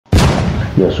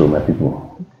Yes, so my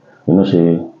people,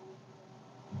 say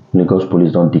Lagos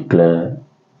police don't declare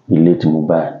the late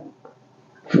Mohbad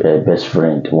best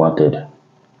friend wanted.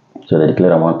 So they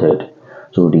declare him wanted.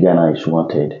 So the guy now is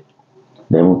wanted.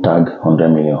 They even tag 100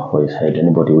 million for his head.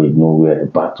 Anybody will know where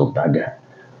the parts of that guy,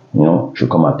 should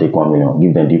come and take 1 million.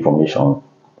 Give them the information,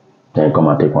 then come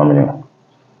and take 1 million.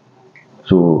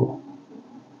 So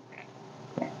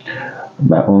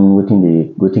my own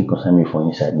waiting concern me for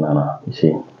inside Nana. You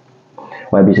see,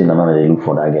 why be say Nana they look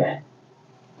for that guy?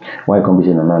 Why come be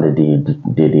say Nana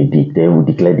they will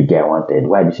declare the guy wanted?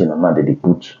 Why be say Nana they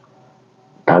put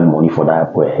tag money for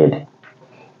that boy head?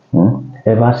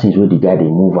 Ever since when the guy they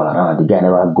move around, the guy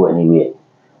never go anywhere.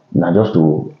 Now just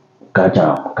to catch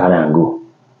him, carry and go,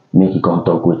 make he come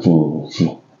talk wetin he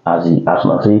see. As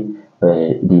now say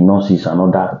the nurses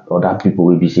and other people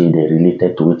will be say they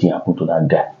related to wetin happen to that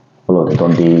guy. All of them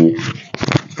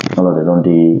don't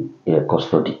dey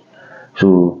custody.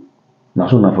 So now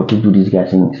for to do these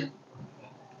guys things.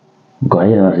 Because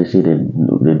here now they say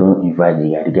they don't invite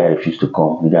the guy refused to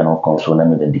come, the guy not come, so let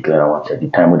me they declare wanted. The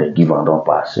time when they give and don't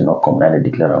pass, you not come, now they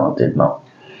declare wanted now.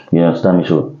 You understand me?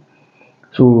 So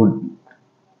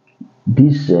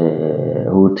this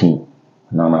whole thing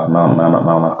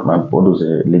now all those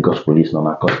Lagos police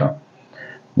now custom.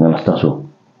 You understand? So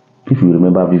if you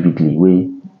remember vividly where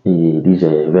this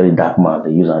very dark man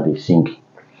they use and they sing.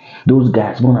 Those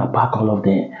guys gonna pack all of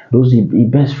them. Those his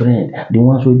best friend, the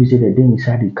ones who be say they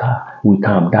inside the car with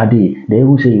him that day. They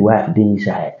even say his wife they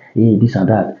inside. Hey, this and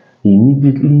that.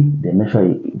 Immediately they make sure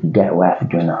the guy wife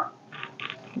join her.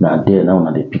 Now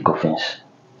they pick offense.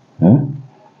 I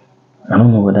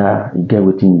don't know whether the guy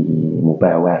waiting the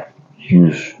mobile wife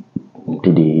use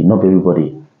today. Not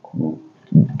everybody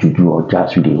juju or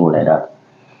just with the whole like that.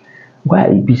 Why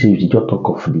it be say you just talk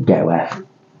of the guy wife?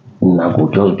 Now go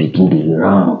just begin the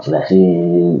rounds like say,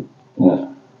 you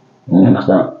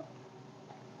understand?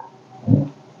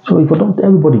 So if I don't,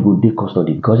 everybody go take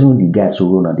custody because even the guy so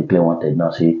run and declare wanted now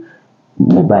say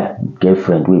mobile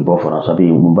girlfriend we born for us, so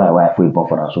be mobile wife we born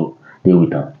for us, so they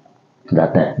with them.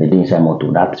 That time they dey inside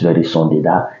motor. That's very Sunday.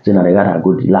 That say now they gotta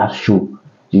go the last show.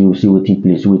 So you see what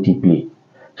play.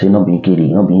 Say not being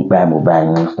kidding, not being by mobile,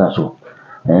 you understand? So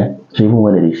so even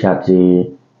when they shout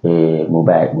say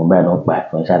mobile not buy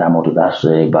for inside that motor, that's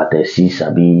about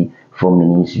 4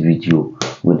 minutes video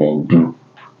we then do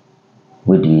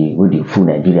with the full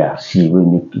Nigeria see we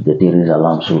make the terrorist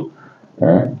alarm. So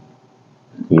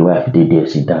your wife they there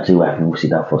sit down, say wife you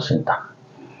sit down for center.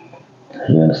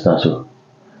 You understand? So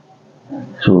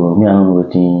me I don't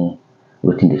know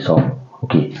waiting the song.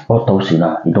 Okay, autopsy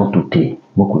now you don't too take.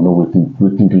 We could know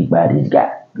waiting to buy this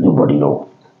guy. Nobody know.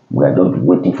 We are just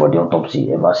waiting for the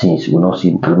autopsy ever since. We not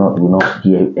hear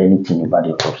anything about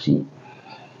the autopsy.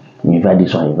 We invite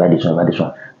this one.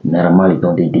 Naira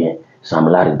don't they there. Sam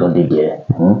Larry don't they there.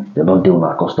 They don't deal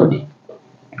with custody.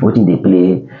 Waiting they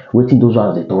play. Waiting those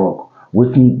ones they talk.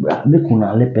 Waiting make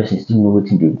una let person still know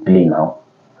waiting they play now.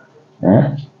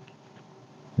 Make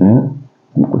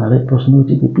una let person know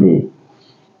waiting they play.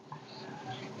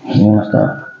 You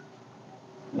understand?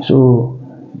 So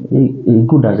it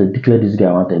good as they declare this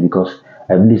guy wanted because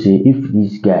I believe say if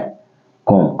this guy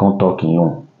come talk in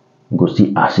you go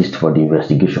still assist for the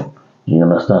investigation. You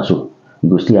understand? So you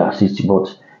go still assist,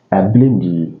 but I blame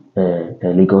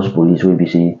the Lagos police wey be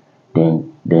say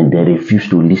then they refuse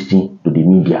to listen to the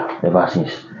media ever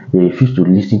since. They refuse to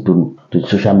listen to the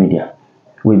social media.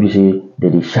 Wey be say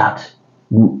they shout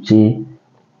say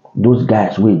those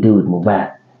guys wey deal with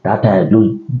mobile that time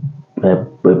those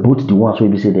both the ones wey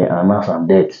be say they announce and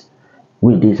death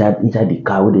wey dey inside the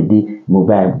car wey dey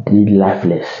mobile dey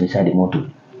lifeless inside the motor,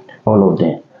 all of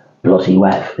them plus his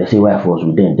wife. They say wife was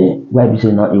with them then. Why be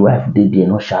say now his wife dey there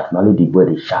not shout, na only the boy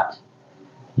dey shout.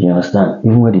 You understand?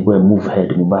 Even when the boy move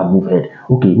head, mobile move head.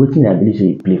 Okay, wetin I believe say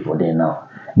he play for them now.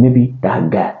 Maybe that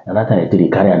guy and that time they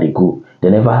carry and they go.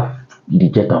 They never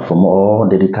reject am from or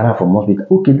they carry am from hospital.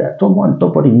 Okay, that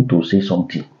somebody need to say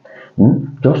something.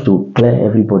 Just to clear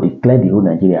everybody, clear the whole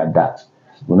Nigeria that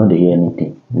we not hear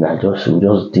anything. They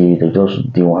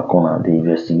just do one corner the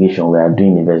investigation. We are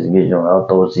doing investigation.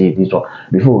 Autopsy this one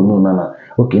before we know Nana.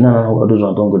 Okay, now all those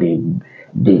ones don't go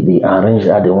they arrange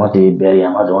that they want to bury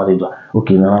him, how they want to do.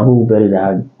 Okay, now who bury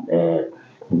that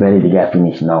bury the guy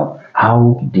finish now?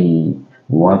 How we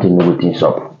want to know what's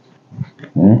up?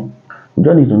 We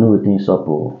don't need to know what's up.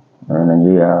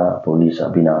 Nigeria police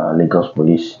have been Lagos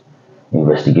police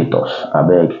investigators. I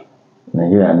beg,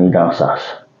 Nigeria need answers.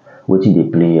 Wetin they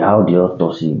play, how the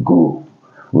autopsy go.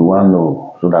 We want to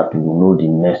know so that we will know the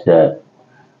next step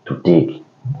to take.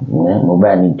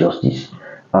 Mobile need justice.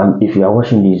 And if you are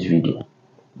watching this video,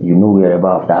 You know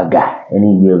whereabouts of that guy.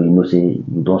 Anywhere you know say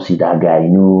you don't see that guy,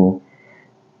 you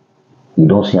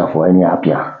don't see him for any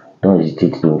happier. Don't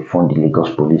hesitate to inform the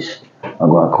Lagos police and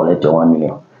go and collect your 1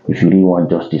 million. If you really want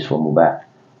justice for Mohbad.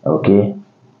 Okay?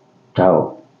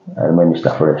 Ciao. I remain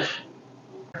Mr. Fresh.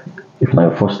 If na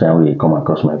your first time you come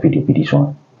across my video be this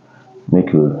one,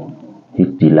 make you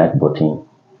hit the like button,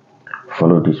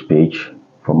 follow this page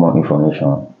for more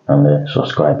information, and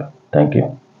subscribe. Thank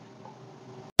you.